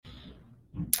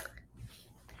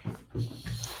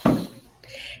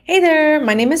Hey there,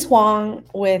 my name is Huang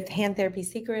with Hand Therapy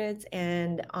Secrets,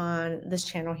 and on this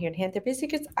channel here in Hand Therapy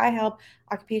Secrets, I help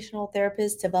occupational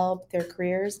therapists develop their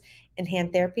careers in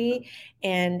hand therapy.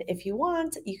 And if you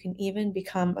want, you can even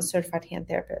become a certified hand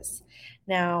therapist.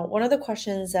 Now, one of the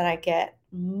questions that I get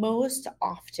most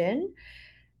often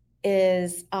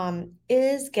is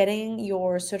getting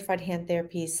your certified hand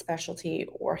therapy specialty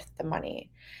worth the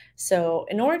money? So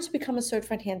in order to become a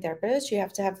certified hand therapist, you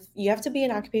have to be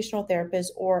an occupational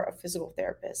therapist or a physical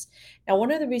therapist. Now,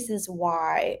 one of the reasons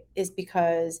why is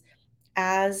because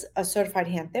as a certified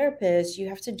hand therapist, you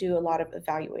have to do a lot of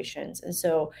evaluations, and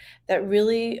so that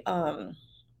really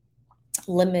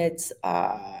limits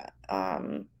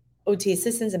OT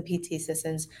assistants and PT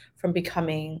assistants from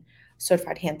becoming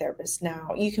certified hand therapists.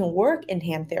 Now, you can work in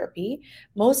hand therapy.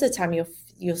 Most of the time,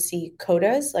 you'll see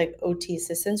codas like OT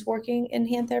assistants working in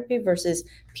hand therapy versus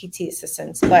PT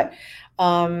assistants, but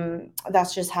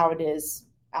that's just how it is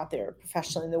out there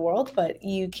professionally in the world. But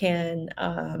you can,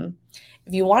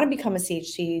 if you want to become a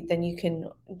CHT, then you can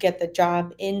get the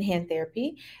job in hand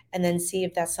therapy and then see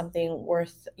if that's something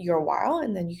worth your while.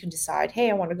 And then you can decide,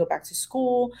 hey, I want to go back to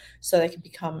school so that I can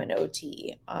become an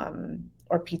OT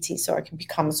or PT, so I can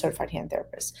become a certified hand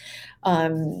therapist.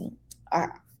 Um, I,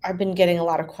 I've been getting a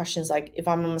lot of questions like, if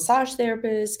I'm a massage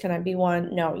therapist, can I be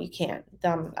one? No, you can't.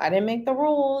 I didn't make the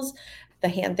rules. The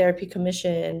Hand Therapy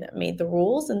Commission made the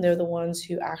rules, and they're the ones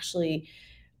who actually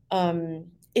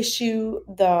issue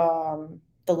the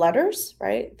letters,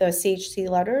 right? The CHT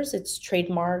letters. It's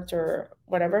trademarked or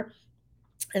whatever,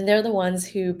 and they're the ones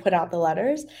who put out the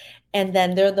letters, and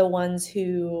then they're the ones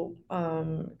who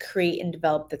create and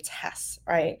develop the tests,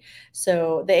 right?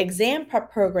 So the exam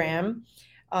prep program,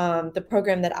 the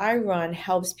program that I run,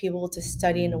 helps people to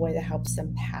study in a way that helps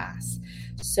them pass.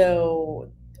 So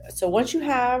once you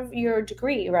have your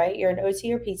degree, right, you're an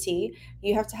OT or PT,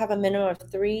 you have to have a minimum of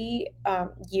 3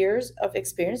 years of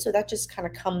experience. So that just kind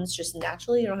of comes just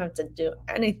naturally. You don't have to do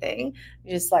anything.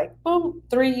 You just like, boom,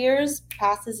 3 years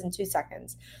passes in 2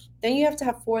 seconds. Then you have to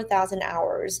have 4,000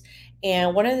 hours.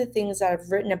 And one of the things that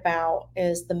I've written about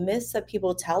is the myths that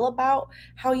people tell about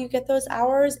how you get those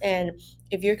hours. And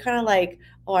if you're kind of like,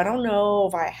 oh, I don't know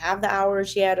if I have the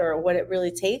hours yet or what it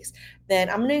really takes, then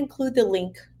I'm going to include the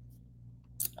link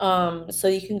so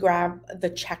you can grab the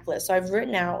checklist. So I've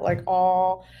written out like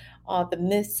all the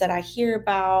myths that I hear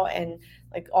about, and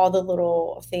like all the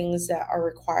little things that are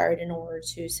required in order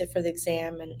to sit for the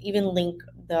exam, and even link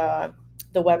the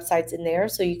websites in there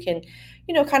so you can,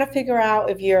 kind of figure out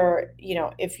if you're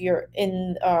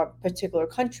in a particular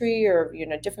country, or you're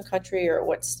in a different country, or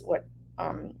what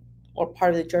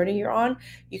part of the journey you're on.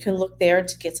 You can look there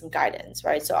to get some guidance,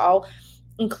 right? So I'll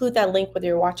include that link whether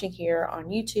you're watching here on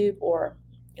YouTube or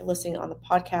you're listening on the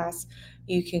podcast.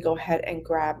 You can go ahead and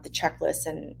grab the checklist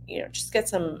and just get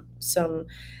some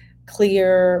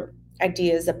clear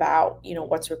ideas about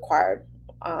what's required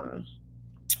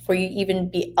for you even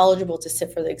be eligible to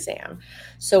sit for the exam.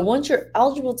 So once you're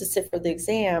eligible to sit for the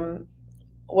exam,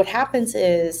 what happens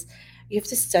is you have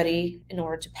to study in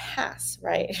order to pass,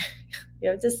 right?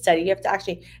 You have to study. You have to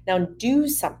actually now do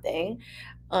something,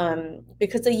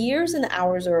 because the years and the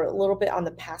hours are a little bit on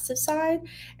the passive side.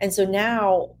 And so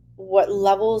now what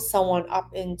levels someone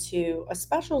up into a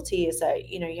specialty is that,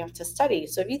 you have to study.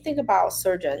 So if you think about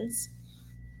surgeons,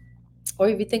 or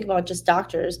if you think about just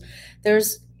doctors,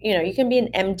 you can be an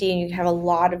MD and you have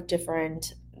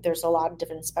there's a lot of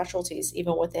different specialties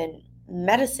even within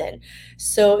medicine.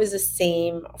 So is the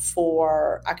same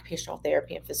for occupational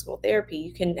therapy and physical therapy.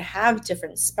 You can have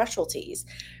different specialties.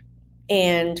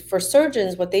 And for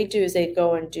surgeons, what they do is they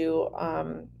go and do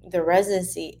the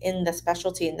residency in the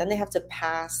specialty, and then they have to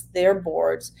pass their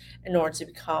boards in order to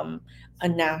become a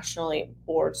nationally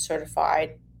board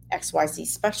certified XYZ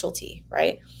specialty,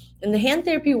 right? In the hand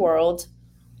therapy world,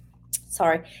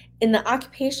 sorry, in the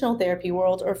occupational therapy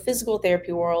world or physical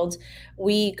therapy world,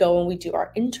 we go and we do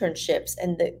our internships,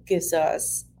 and that gives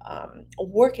us a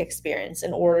work experience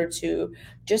in order to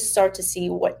just start to see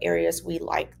what areas we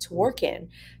like to work in.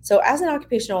 So as an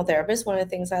occupational therapist, one of the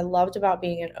things I loved about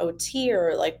being an OT,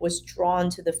 or like was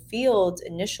drawn to the field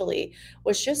initially,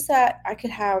 was just that I could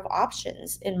have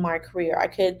options in my career. I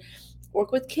could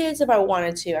work with kids if I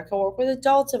wanted to. I could work with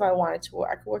adults if I wanted to.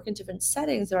 I could work in different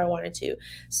settings if I wanted to.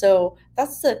 So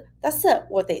that's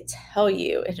what they tell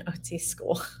you in OT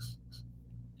school.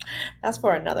 That's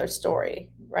for another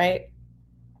story, right?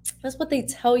 That's what they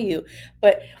tell you.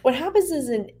 But what happens is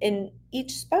in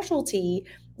each specialty,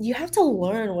 you have to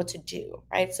learn what to do,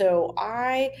 right? So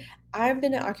I've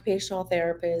been an occupational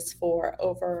therapist for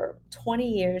over 20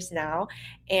 years now.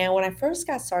 And when I first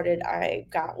got started, I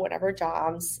got whatever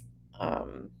jobs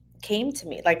came to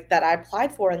me, like that I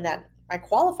applied for and that I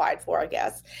qualified for, I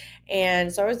guess.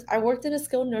 And so I worked in a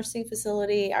skilled nursing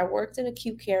facility. I worked in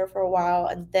acute care for a while,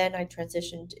 and then I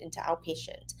transitioned into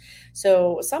outpatient.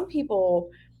 So some people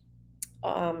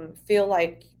feel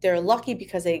like they're lucky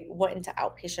because they went into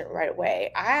outpatient right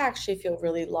away. I actually feel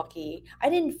really lucky. I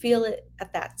didn't feel it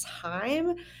at that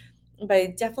time, but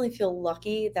I definitely feel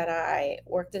lucky that I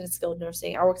worked in a skilled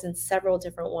nursing. I worked in several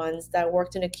different ones. That I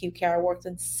worked in acute care. I worked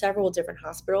in several different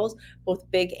hospitals, both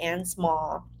big and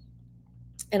small.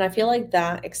 And I feel like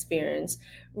that experience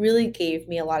really gave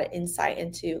me a lot of insight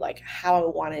into like how I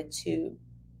wanted to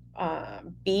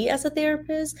be as a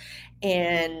therapist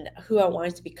and who I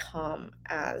wanted to become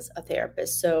as a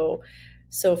therapist. So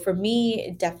for me,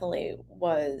 it definitely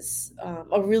was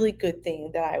a really good thing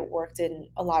that I worked in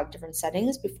a lot of different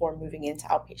settings before moving into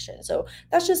outpatient. So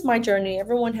that's just my journey.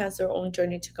 Everyone has their own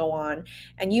journey to go on,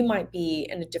 and you might be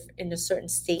in a certain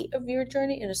state of your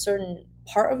journey, in a certain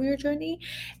part of your journey,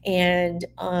 and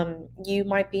you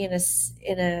might be in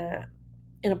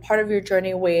a part of your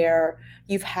journey where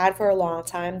you've had for a long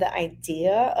time the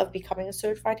idea of becoming a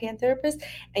certified hand therapist,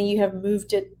 and you have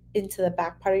moved it into the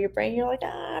back part of your brain. You're like,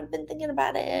 I've been thinking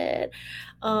about it.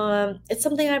 It's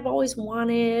something I've always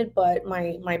wanted, but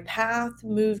my path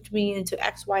moved me into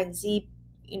X, Y, and Z,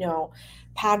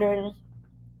 pattern.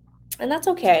 And that's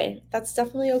okay. That's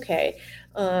definitely okay.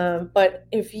 But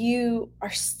if you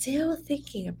are still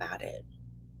thinking about it,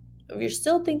 if you're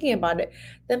still thinking about it,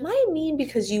 that might mean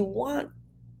because you want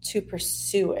to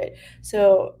pursue it.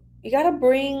 So you got to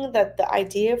bring the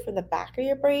idea from the back of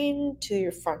your brain to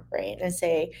your front brain and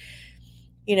say,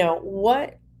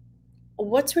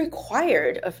 what's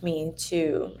required of me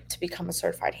to become a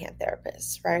certified hand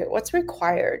therapist, right? What's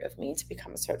required of me to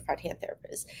become a certified hand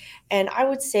therapist? And I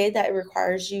would say that it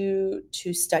requires you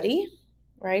to study,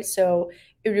 right? So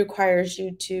it requires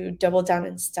you to double down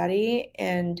and study,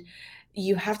 and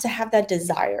you have to have that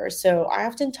desire. So I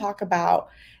often talk about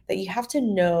that you have to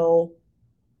know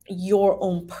your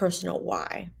own personal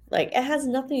why. Like it has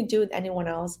nothing to do with anyone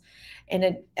else. And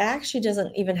it actually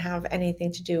doesn't even have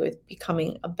anything to do with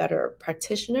becoming a better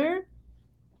practitioner.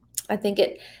 I think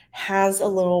it has a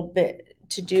little bit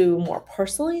to do more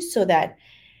personally so that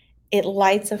it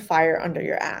lights a fire under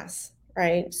your ass,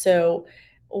 right? So,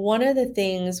 one of the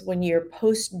things when you're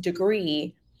post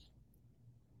degree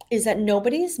is that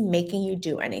nobody's making you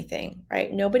do anything,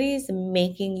 right? Nobody's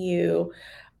making you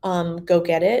go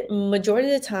get it.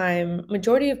 Majority of the time,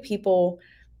 majority of people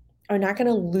are not going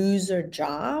to lose their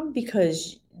job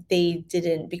because they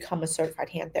didn't become a certified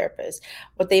hand therapist.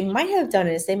 What they might have done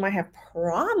is they might have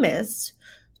promised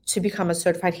to become a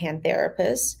certified hand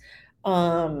therapist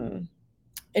um,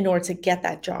 in order to get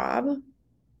that job,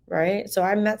 right? So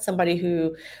I met somebody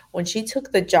who, when she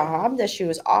took the job that she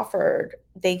was offered,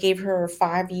 they gave her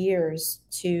 5 years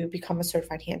to become a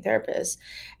certified hand therapist.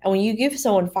 And when you give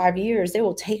someone 5 years, they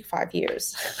will take 5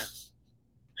 years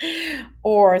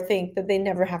or think that they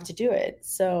never have to do it.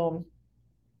 So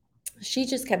she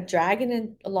just kept dragging it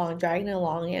along.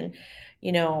 And,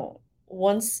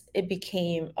 once it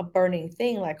became a burning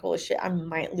thing, like, holy shit, I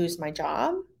might lose my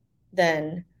job,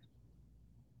 then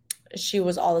she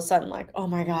was all of a sudden like, oh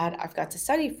my God, I've got to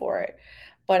study for it.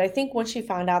 But I think once she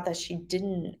found out that she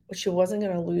wasn't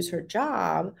going to lose her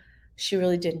job, she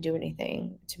really didn't do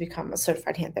anything to become a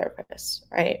certified hand therapist,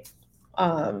 right?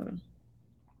 Um,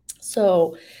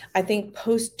 so I think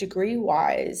post degree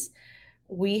wise,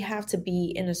 we have to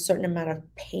be in a certain amount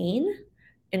of pain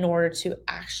in order to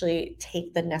actually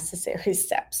take the necessary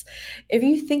steps. If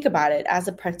you think about it as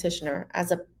a practitioner,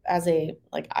 as a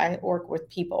like, I work with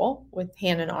people with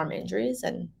hand and arm injuries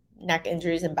and neck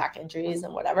injuries and back injuries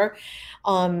and whatever.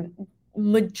 Um,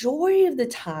 Majority of the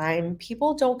time,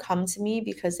 people don't come to me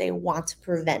because they want to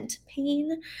prevent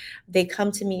pain. They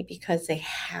come to me because they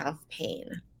have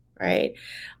pain, right?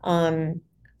 Um,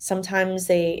 Sometimes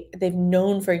they've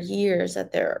known for years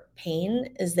that their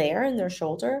pain is there in their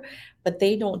shoulder, but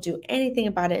they don't do anything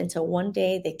about it until one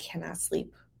day they cannot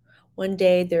sleep. One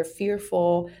day they're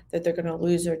fearful that they're going to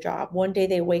lose their job. One day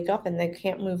they wake up and they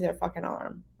can't move their fucking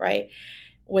arm, right?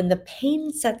 When the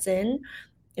pain sets in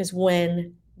is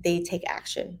when they take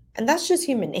action. And that's just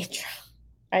human nature,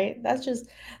 right? That's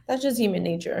just human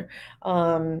nature.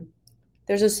 Um,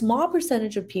 there's a small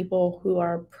percentage of people who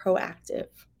are proactive,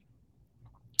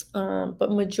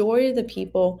 but majority of the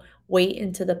people wait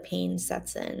until the pain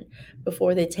sets in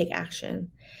before they take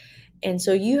action. And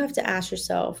so you have to ask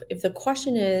yourself, if the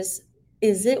question is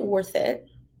it worth it?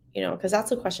 Because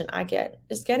that's a question I get.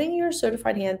 Is getting your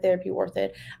certified hand therapy worth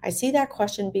it? I see that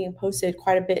question being posted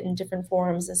quite a bit in different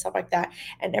forums and stuff like that.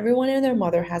 And everyone and their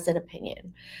mother has an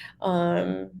opinion.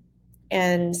 Um,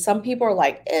 And some people are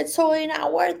like, it's totally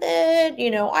not worth it.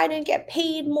 I didn't get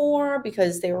paid more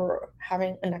because they were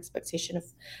having an expectation of,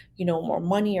 more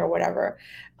money or whatever.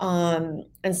 And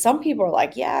some people are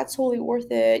like, yeah, it's totally worth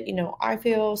it. I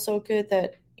feel so good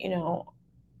that,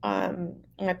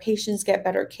 my patients get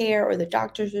better care or the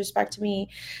doctors respect me.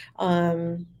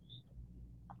 But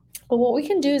what we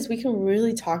can do is we can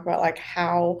really talk about like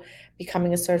how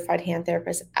becoming a certified hand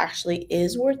therapist actually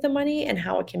is worth the money and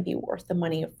how it can be worth the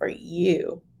money for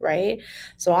you, right?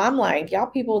 So I'm like, y'all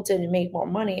people didn't make more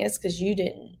money. It's because you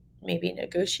didn't maybe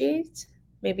negotiate.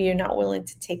 Maybe you're not willing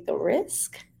to take the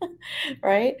risk,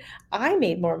 right? I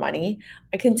made more money.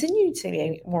 I continue to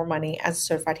make more money as a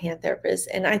certified hand therapist.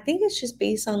 And I think it's just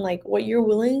based on like what you're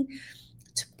willing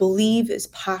to believe is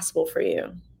possible for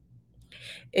you.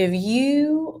 If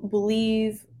you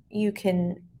believe you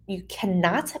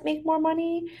cannot make more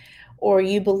money, or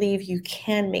you believe you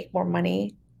can make more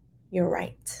money, you're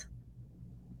right.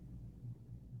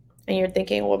 And you're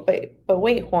thinking, well, but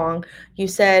wait, Huang, you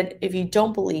said if you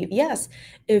don't believe. Yes,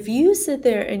 if you sit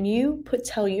there and you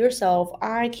tell yourself,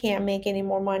 I can't make any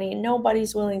more money,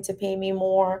 nobody's willing to pay me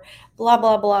more, blah,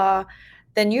 blah, blah,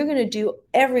 then you're going to do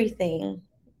everything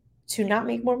to not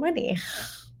make more money.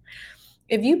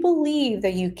 If you believe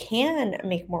that you can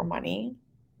make more money,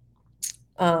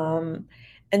 and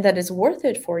that it's worth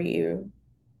it for you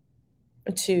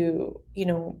to,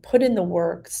 put in the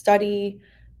work, study,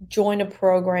 join a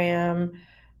program,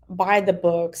 buy the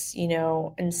books,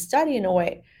 and study in a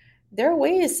way. There are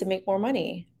ways to make more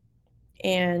money.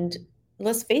 And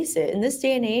let's face it, in this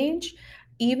day and age,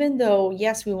 even though,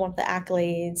 yes, we want the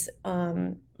accolades,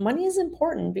 money is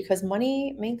important because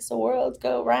money makes the world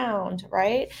go round,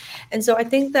 right? And so I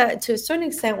think that to a certain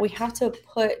extent, we have to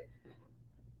put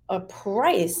a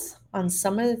price on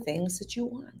some of the things that you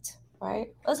want, right?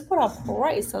 Let's put a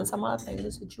price on some of the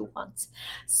things that you want.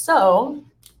 So,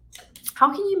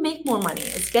 how can you make more money?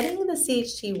 Is getting the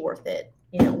CHT worth it?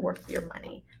 Worth your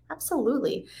money?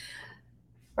 Absolutely,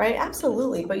 right?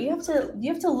 Absolutely. But you have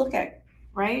to look at,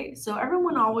 right? So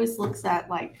everyone always looks at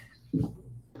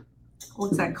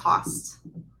cost.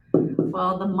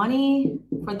 Well, the money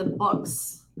for the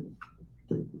books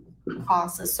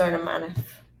costs a certain amount.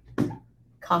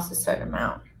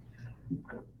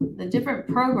 The different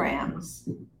programs,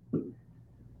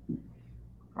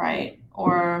 right?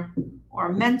 Or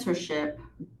mentorship.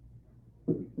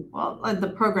 Well, the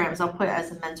programs I'll put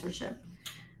as a mentorship,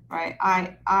 right?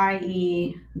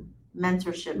 I.e.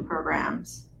 mentorship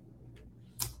programs.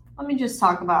 Let me just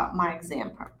talk about my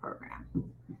exam prep program.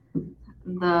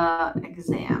 The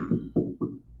exam.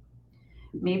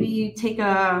 Maybe you take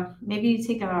a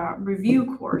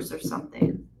review course or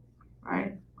something,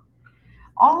 right?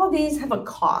 All of these have a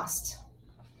cost,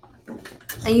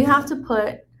 and you have to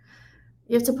put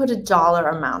a dollar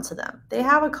amount to them. They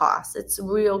have a cost. It's a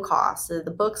real cost. So the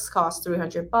books cost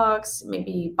 $300.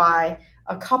 Maybe you buy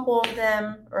a couple of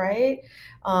them, right?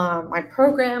 My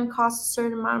program costs a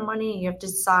certain amount of money. You have to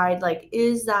decide, like,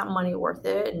 is that money worth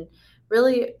it? And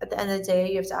really, at the end of the day,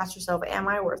 you have to ask yourself, am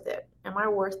I worth it? Am I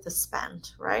worth the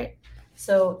spend, right?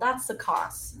 So that's the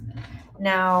cost.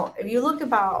 Now, if you look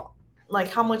about, like,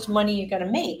 how much money you're going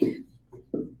to make,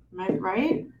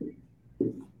 right?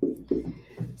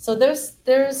 So there's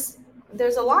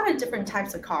a lot of different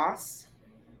types of costs,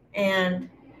 and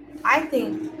I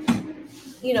think,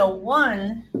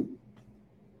 one,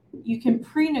 you can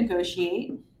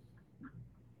pre-negotiate,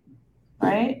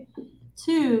 right?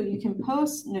 Two, you can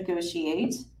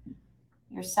post-negotiate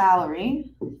your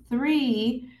salary.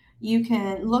 Three, you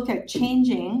can look at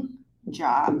changing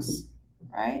jobs,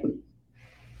 right?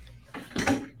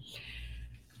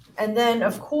 And then,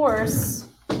 of course,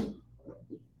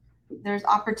 there's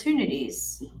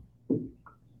opportunities,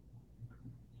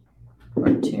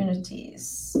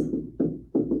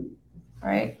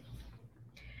 right?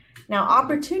 Now,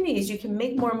 opportunities, you can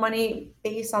make more money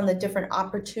based on the different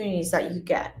opportunities that you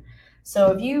get.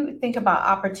 So if you think about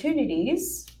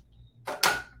opportunities,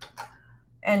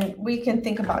 and we can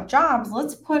think about jobs,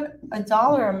 let's put a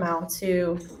dollar amount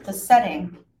to the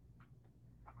setting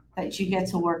that you get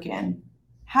to work in.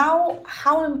 How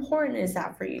important is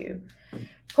that for you?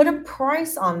 Put a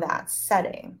price on that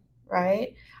setting,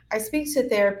 right? I speak to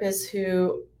therapists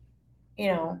who,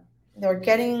 they're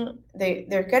getting a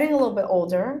little bit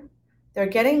older. They're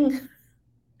getting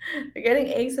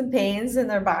aches and pains in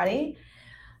their body,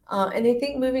 and they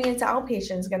think moving into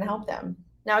outpatient is going to help them.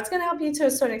 Now, it's going to help you to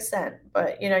a certain extent,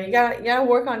 but you gotta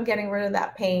work on getting rid of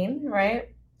that pain, right?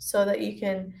 So that you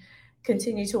can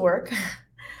continue to work.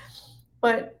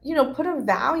 But put a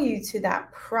value to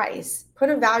that price.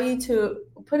 Put a value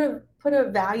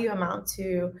amount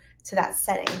to that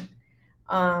setting.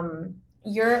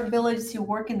 Your ability to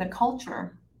work in the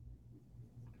culture,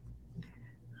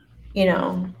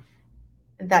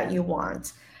 that you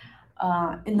want,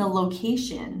 in the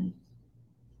location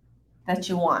that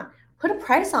you want. Put a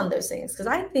price on those things, because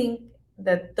I think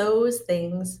that those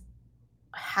things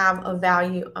have a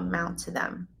value amount to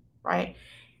them, right?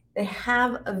 They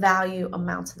have a value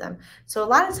amount to them. So a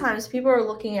lot of times people are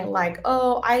looking at like,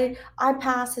 oh, I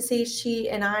passed the CHT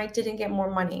and I didn't get more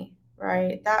money,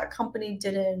 right? That company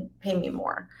didn't pay me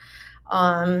more.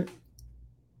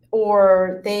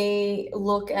 Or they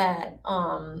look at,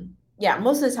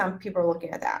 most of the time people are looking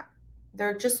at that.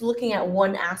 They're just looking at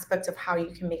one aspect of how you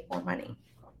can make more money,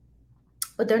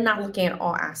 but they're not looking at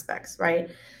all aspects, right?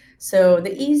 So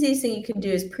the easiest thing you can do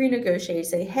is pre-negotiate.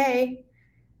 Say, hey,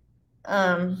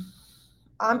 I'm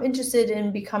interested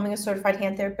in becoming a certified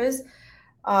hand therapist.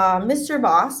 Mr.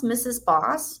 Boss, Mrs.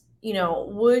 Boss,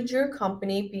 would your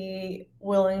company be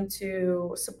willing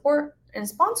to support and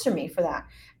sponsor me for that?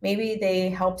 Maybe they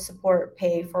help support,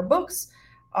 pay for books,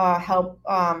 help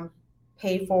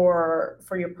pay for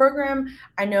your program.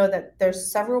 I know that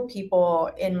there's several people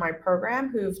in my program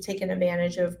who've taken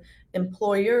advantage of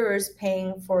employers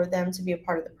paying for them to be a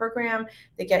part of the program.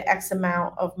 They get X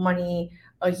amount of money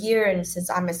a year, and since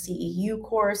I'm a CEU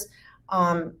course,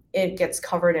 it gets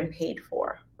covered and paid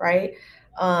for, right?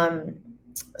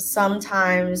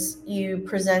 Sometimes you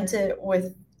present it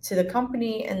to the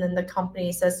company, and then the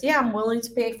company says, yeah, I'm willing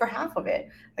to pay for half of it.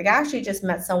 Like, I actually just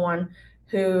met someone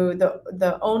who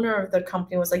the owner of the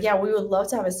company was like, yeah, we would love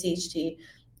to have a CHT.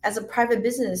 As a private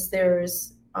business,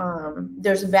 there's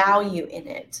value in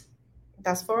it.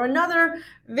 That's for another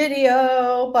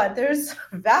video, but there's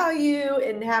value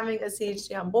in having a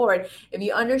CHT on board. If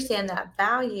you understand that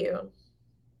value,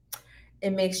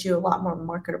 it makes you a lot more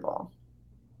marketable,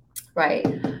 right?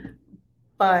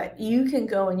 But you can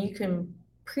go and you can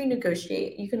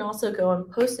pre-negotiate. You can also go and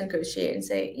post-negotiate and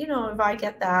say, if I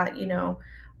get that,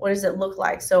 what does it look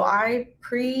like? So I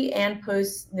pre and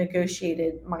post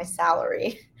negotiated my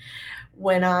salary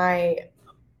when I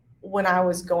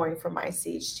was going for my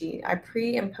CHT. I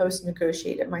pre and post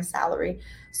negotiated my salary.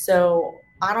 So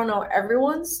I don't know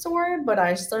everyone's story, but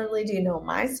I certainly do know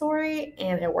my story,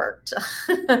 and it worked.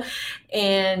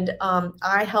 And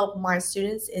I help my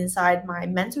students inside my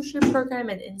mentorship program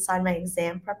and inside my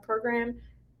exam prep program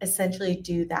essentially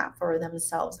do that for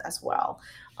themselves as well.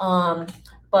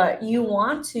 But you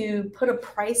want to put a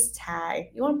price tag.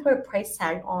 You want to put a price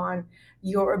tag on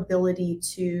your ability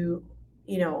to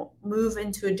move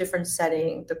into a different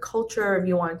setting, the culture, if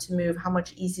you want to move, how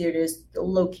much easier it is, the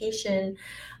location,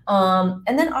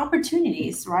 and then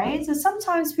opportunities, right? So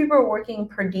sometimes people are working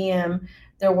per diem,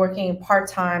 they're working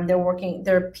part-time,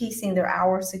 they're piecing their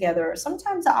hours together.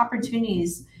 Sometimes the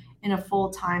opportunities in a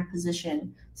full-time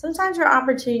position, sometimes your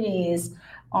opportunities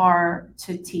are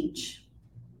to teach.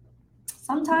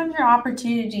 Sometimes your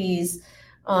opportunities,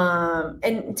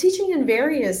 and teaching in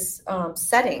various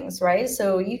settings, right?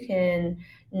 So you can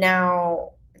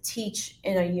now teach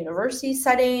in a university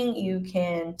setting. You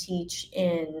can teach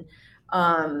in,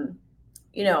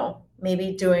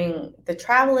 maybe doing the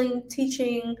traveling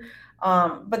teaching.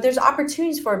 But there's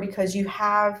opportunities for it because you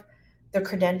have the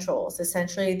credentials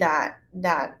essentially that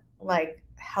like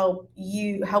help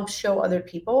show other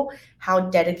people how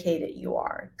dedicated you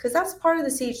are, because that's part of the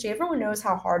CHT. Everyone knows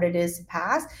how hard it is to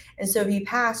pass, and so if you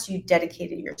pass, you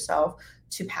dedicated yourself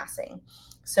to passing.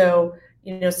 So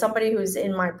somebody who's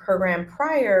in my program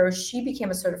prior, she became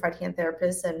a certified hand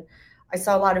therapist, and I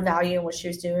saw a lot of value in what she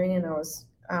was doing, and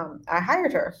I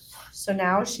hired her. So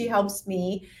now she helps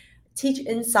me teach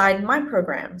inside my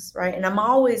programs, right? And I'm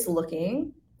always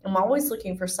looking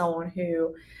for someone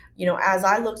who, as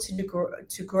I look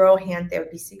to grow Hand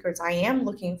Therapy Secrets, I am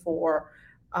looking for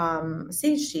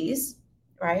CHTs,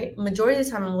 right? Majority of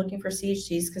the time I'm looking for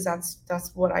CHTs because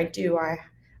that's what I do. I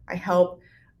help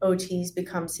OTs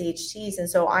become CHTs. And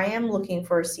so I am looking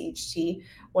for a CHT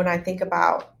when I think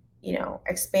about,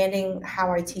 expanding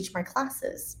how I teach my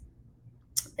classes.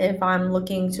 If I'm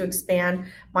looking to expand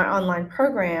my online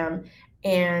program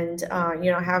and,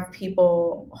 have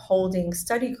people holding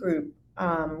study group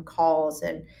calls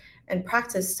and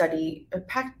practice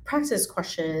practice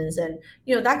questions and,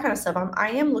 that kind of stuff,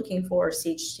 I am looking for a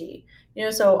CHT.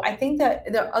 So I think that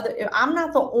I'm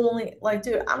not the only,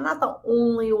 I'm not the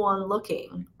only one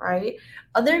looking, right?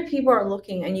 Other people are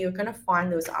looking, and you're going to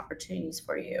find those opportunities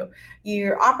for you.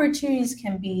 Your opportunities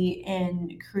can be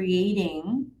in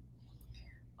creating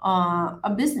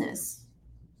a business,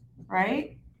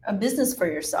 right? A business for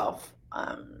yourself.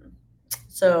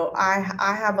 So I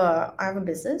have a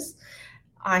business.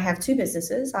 I have two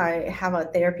businesses. I have a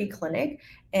therapy clinic,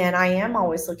 and I am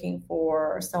always looking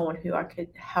for someone who I could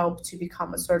help to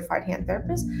become a certified hand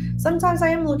therapist. Sometimes I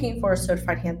am looking for a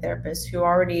certified hand therapist who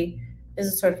already is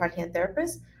a certified hand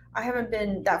therapist. I haven't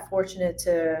been that fortunate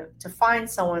to find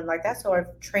someone like that, so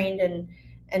I've trained and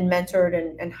mentored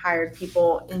and hired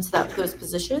people into those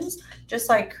positions. Just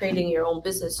like creating your own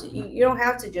business, you don't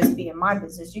have to just be in my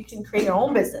business. You can create your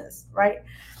own business, right?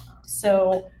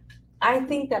 So I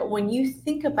think that when you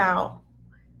think about,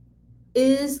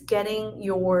 is getting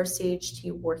your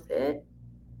CHT worth it,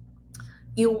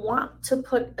 you want to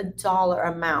put a dollar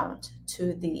amount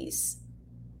to these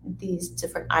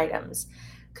different items,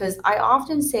 because I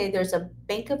often say there's a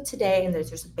bank of today and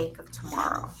there's a bank of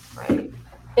tomorrow, right?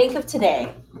 Bank of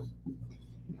today,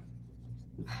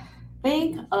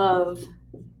 bank of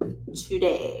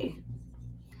today,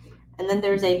 and then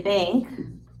there's a bank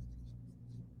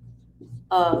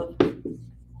of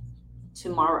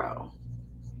tomorrow,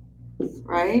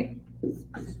 right?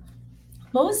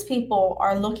 Most people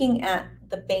are looking at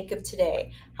the bank of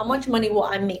today. How much money will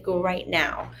I make right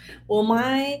now? Will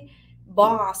my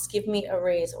boss give me a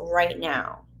raise right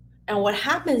now? And what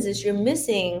happens is you're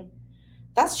missing,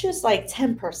 that's just like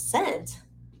 10%.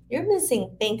 You're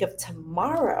missing bank of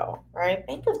tomorrow, right?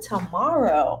 Bank of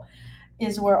tomorrow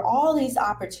is where all these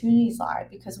opportunities lie,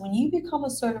 because when you become a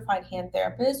certified hand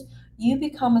therapist, you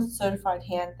become a certified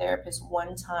hand therapist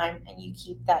one time and you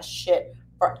keep that shit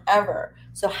forever.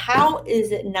 So how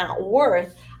is it not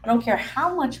worth, I don't care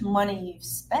how much money you've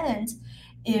spent,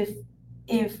 if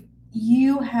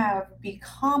you have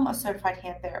become a certified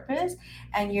hand therapist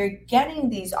and you're getting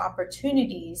these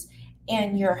opportunities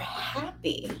and you're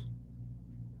happy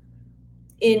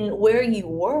in where you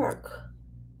work,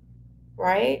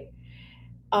 right?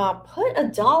 Put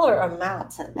a dollar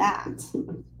amount to that,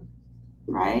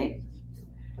 right?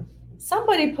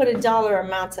 Somebody put a dollar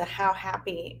amount to how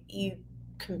happy you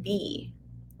can be,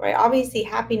 right? Obviously,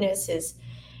 happiness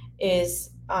is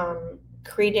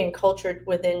created and cultured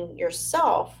within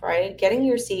yourself, right? Getting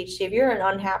your CHT. If you're an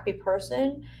unhappy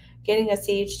person, getting a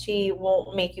CHT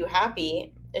won't make you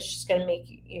happy. It's just gonna make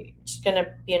you. You're just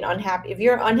gonna be an unhappy. If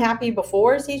you're unhappy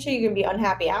before a CHT, you're gonna be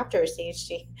unhappy after a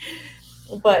CHT.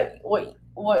 But what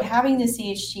having the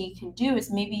CHT can do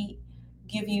is maybe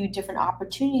give you different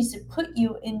opportunities to put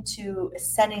you into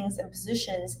settings and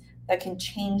positions that can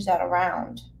change that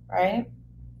around, right?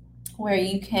 Where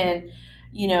you can,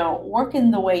 work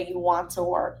in the way you want to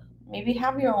work. Maybe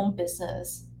have your own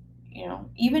business,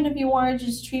 even if you want to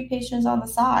just treat patients on the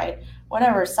side,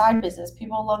 whatever, side business.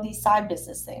 People love these side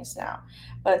business things now.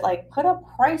 But like, put a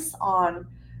price on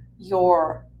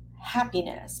your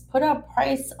happiness, put a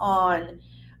price um,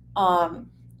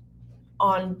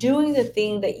 on doing the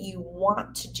thing that you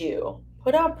want to do.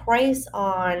 Put a price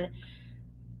on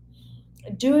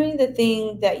doing the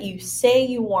thing that you say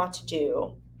you want to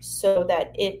do, so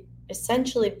that it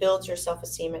essentially builds your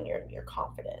self-esteem and your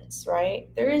confidence, right?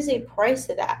 There is a price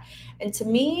to that. And to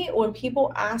me, when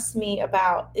people ask me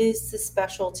about, is the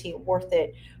specialty worth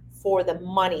it for the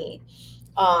money,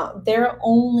 they're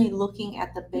only looking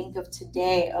at the bank of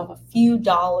today of a few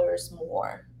dollars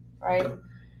more, right?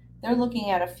 They're looking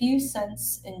at a few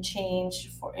cents in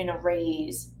change in a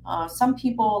raise. Some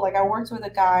people, like I worked with a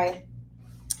guy,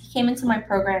 he came into my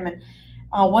program, and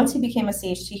once he became a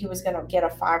CHT, he was going to get a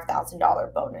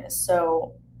 $5,000 bonus.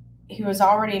 So he was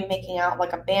already making out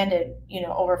like a bandit,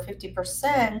 over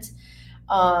 50%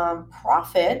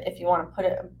 profit, if you want to put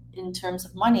it in terms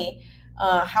of money,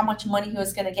 how much money he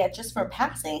was going to get just for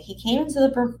passing. He came into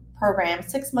the program,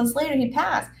 6 months later, he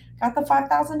passed, got the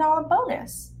 $5,000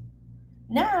 bonus.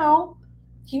 Now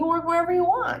he can work wherever he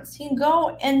wants. He can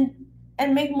go and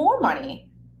make more money,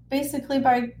 basically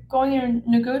by going and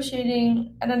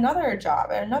negotiating at another job,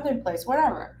 at another place,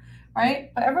 whatever,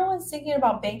 right? But everyone's thinking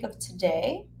about bank of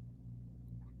today.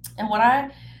 And what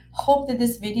I hope that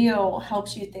this video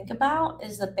helps you think about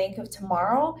is the bank of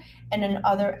tomorrow, and in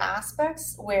other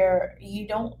aspects where you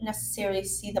don't necessarily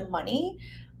see the money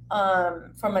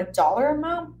from a dollar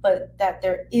amount, but that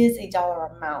there is a dollar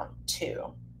amount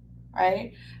too,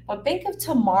 right? But bank of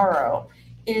tomorrow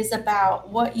is about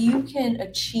what you can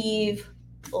achieve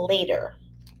later,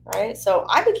 right? So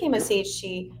I became a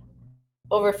CHT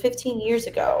over 15 years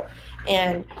ago.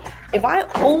 And if I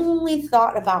only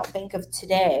thought about bank of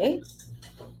today,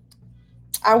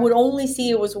 I would only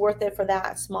see it was worth it for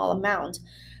that small amount.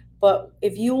 But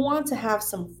if you want to have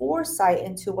some foresight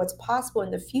into what's possible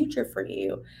in the future for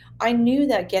you, I knew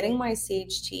that getting my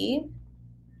CHT,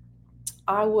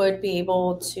 I would be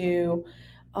able to,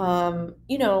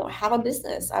 have a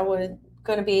business. I would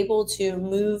going to be able to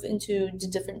move into the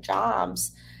different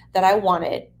jobs that I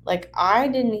wanted. Like, I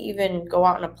didn't even go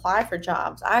out and apply for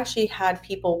jobs. I actually had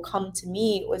people come to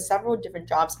me with several different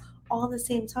jobs all at the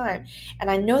same time. And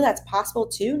I know that's possible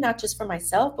too, not just for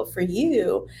myself, but for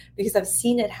you, because I've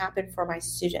seen it happen for my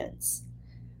students.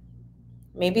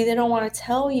 Maybe they don't want to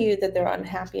tell you that they're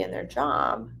unhappy in their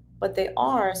job, but they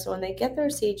are. So when they get their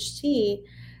CHT,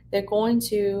 they're going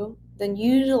to then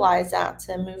utilize that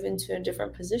to move into a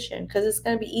different position, because it's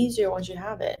going to be easier once you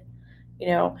have it. You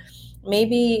know,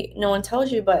 maybe no one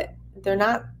tells you, but they're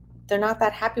not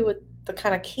that happy with the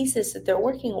kind of cases that they're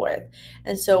working with.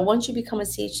 And so once you become a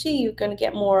CHT, you're going to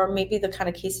get more, maybe the kind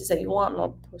of cases that you want,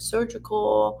 more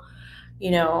post-surgical,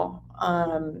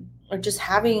 or just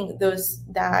having those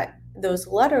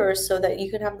letters so that you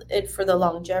can have it for the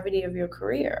longevity of your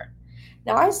career.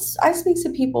 Now, I speak to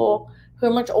people who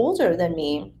are much older than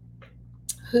me,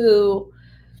 who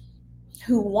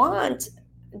want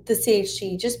the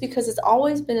CHT just because it's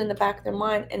always been in the back of their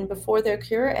mind, and before their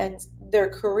career ends,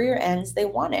 they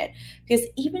want it. Because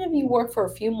even if you work for a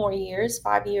few more years,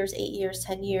 5 years, 8 years,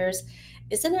 10 years,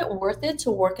 isn't it worth it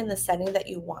to work in the setting that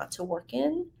you want to work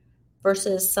in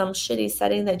versus some shitty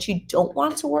setting that you don't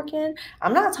want to work in?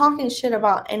 I'm not talking shit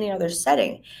about any other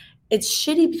setting. It's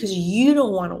shitty because you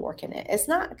don't want to work in it. It's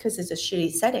not because it's a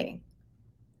shitty setting.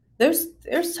 There's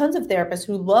tons of therapists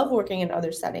who love working in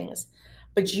other settings,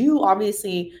 but you're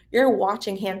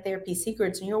watching Hand Therapy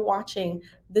Secrets, and you're watching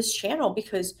this channel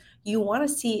because you want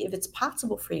to see if it's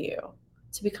possible for you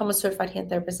to become a certified hand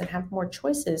therapist and have more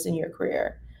choices in your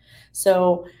career.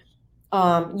 So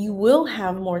you will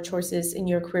have more choices in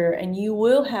your career, and you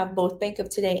will have both Bank of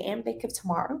Today and Bank of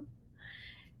Tomorrow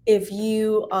if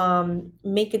you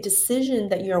make a decision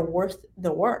that you're worth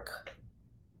the work.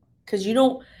 Because you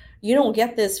don't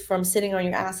get this from sitting on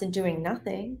your ass and doing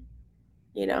nothing.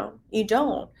 You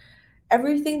don't.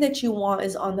 Everything that you want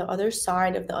is on the other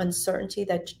side of the uncertainty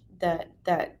that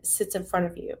sits in front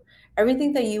of you.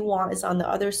 Everything that you want is on the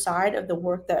other side of the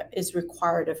work that is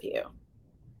required of you,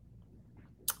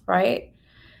 right?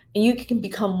 And you can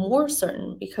become more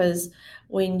certain, because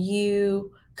when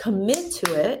you commit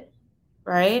to it,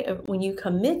 right? When you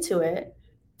commit to it,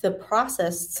 the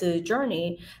process, to the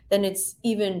journey, then it's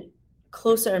even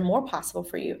closer and more possible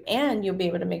for you, and you'll be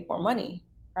able to make more money,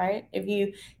 right? If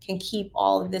you can keep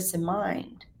all of this in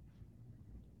mind.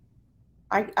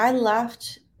 I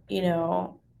left,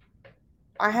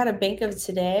 I had a Bank of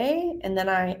Today, and then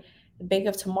the Bank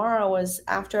of Tomorrow was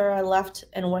after I left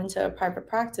and went to a private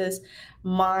practice,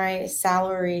 my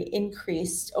salary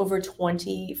increased over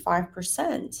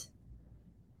 25%.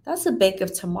 That's the Bank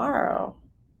of Tomorrow,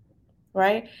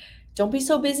 right? Don't be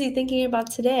so busy thinking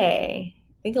about today.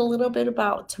 Think a little bit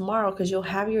about tomorrow, because you'll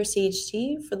have your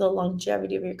CHT for the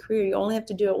longevity of your career. You only have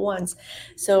to do it once.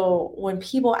 So when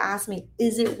people ask me,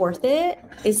 is it worth it?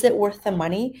 Is it worth the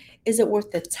money? Is it worth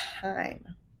the time?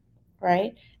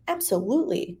 Right?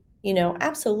 Absolutely.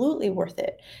 Absolutely worth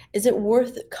it. Is it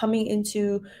worth coming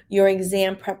into your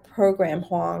exam prep program,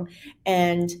 Huang,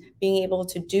 and being able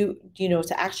to do,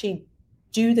 to actually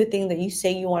do the thing that you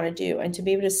say you want to do, and to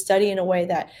be able to study in a way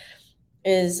that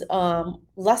is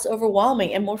less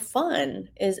overwhelming and more fun?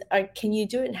 Can you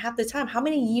do it in half the time? How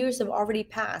many years have already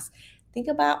passed? Think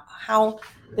about how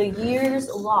the years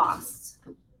lost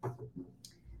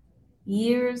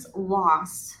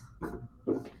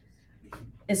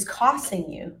is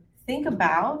costing you. Think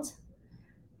about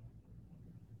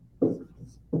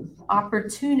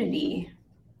opportunity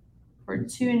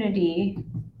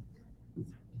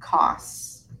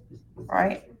costs,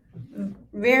 right?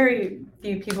 Very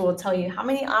few people will tell you, how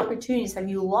many opportunities have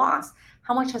you lost?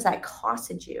 How much has that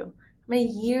costed you? How many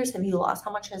years have you lost?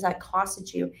 How much has that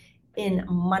costed you in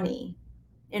money,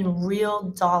 in real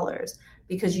dollars?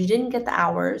 Because you didn't get the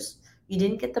hours, you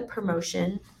didn't get the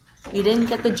promotion, you didn't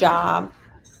get the job.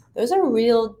 Those are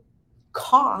real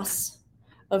costs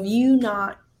of you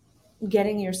not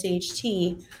getting your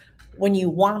CHT when you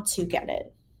want to get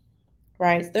it,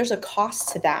 right? There's a cost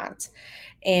to that.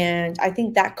 And I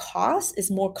think that cost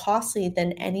is more costly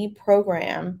than any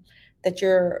program that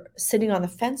you're sitting on the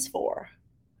fence for.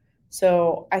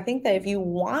 So I think that if you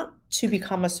want to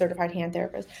become a certified hand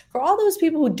therapist, for all those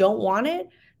people who don't want it,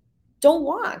 don't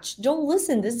watch, don't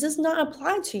listen. This does not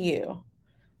apply to you.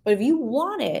 But if you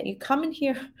want it, you come in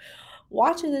here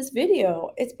watching this video,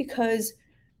 it's because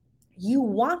you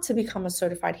want to become a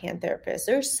certified hand therapist.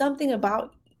 There's something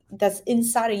about that's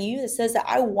inside of you that says that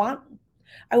I want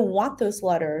those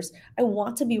letters. I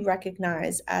want to be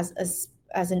recognized as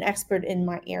an expert in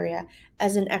my area,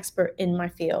 as an expert in my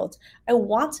field. I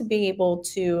want to be able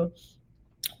to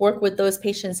work with those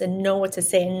patients and know what to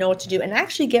say and know what to do and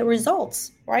actually get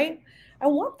results, right? I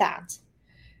want that.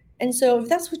 And so if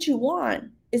that's what you want,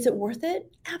 is it worth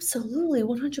it? Absolutely,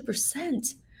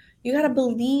 100%. You got to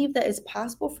believe that it's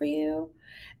possible for you.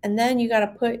 And then you got to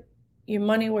put your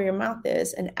money where your mouth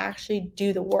is and actually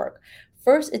do the work.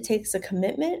 First, it takes a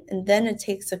commitment, and then it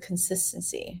takes a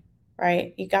consistency,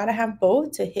 right? You got to have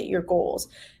both to hit your goals.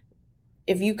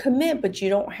 If you commit but you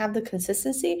don't have the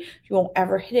consistency, you won't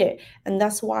ever hit it. And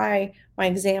that's why my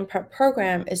exam prep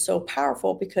program is so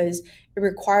powerful, because it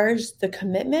requires the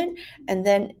commitment, and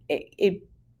then it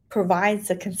provides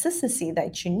the consistency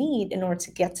that you need in order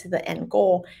to get to the end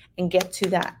goal and get to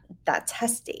that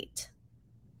test date.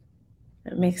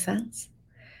 That makes sense?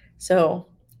 So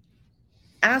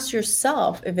ask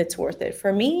yourself if it's worth it.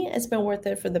 For me, it's been worth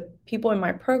it. For the people in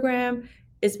my program,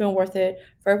 it's been worth it.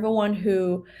 For everyone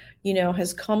who,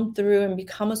 has come through and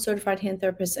become a certified hand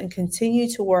therapist and continue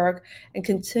to work and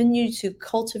continue to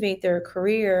cultivate their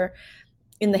career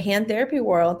in the hand therapy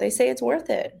world, they say it's worth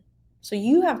it. So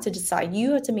you have to decide.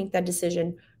 You have to make that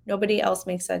decision. Nobody else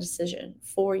makes that decision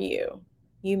for you.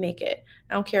 You make it.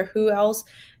 I don't care who else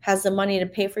has the money to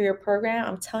pay for your program.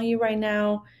 I'm telling you right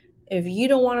now, if you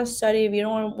don't want to study, if you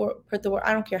don't want to put the work,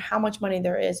 I don't care how much money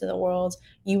there is in the world,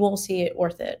 you won't see it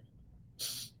worth it.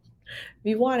 If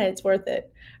you want it, it's worth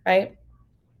it, right?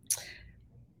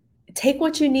 Take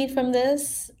what you need from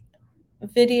this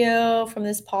video, from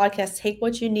this podcast. Take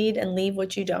what you need and leave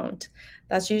what you don't.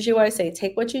 That's usually what I say.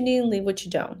 Take what you need and leave what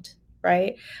you don't,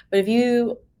 right? But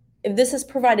if this has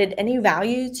provided any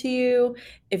value to you,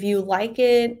 if you like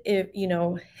it,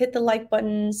 hit the like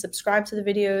button, subscribe to the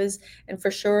videos, and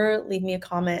for sure, leave me a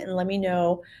comment and let me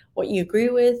know what you agree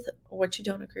with or what you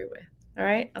don't agree with. All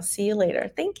right, I'll see you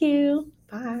later. Thank you.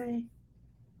 Bye.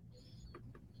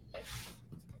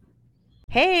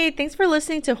 Hey, thanks for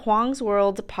listening to Huang's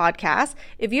World podcast.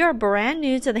 If you are brand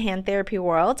new to the hand therapy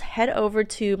world, head over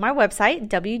to my website,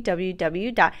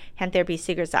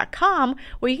 www.handtherapysecrets.com,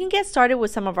 where you can get started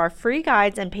with some of our free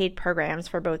guides and paid programs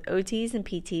for both OTs and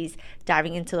PTs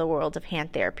diving into the world of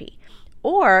hand therapy.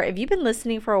 Or if you've been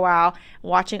listening for a while,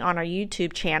 watching on our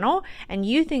YouTube channel, and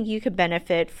you think you could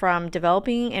benefit from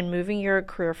developing and moving your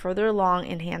career further along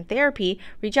in hand therapy,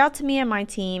 reach out to me and my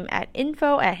team at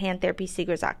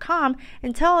info@handtherapysecrets.com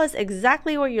and tell us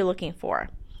exactly what you're looking for.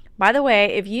 By the way,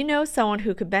 if you know someone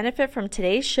who could benefit from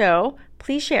today's show,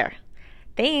 please share.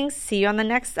 Thanks. See you on the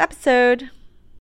next episode.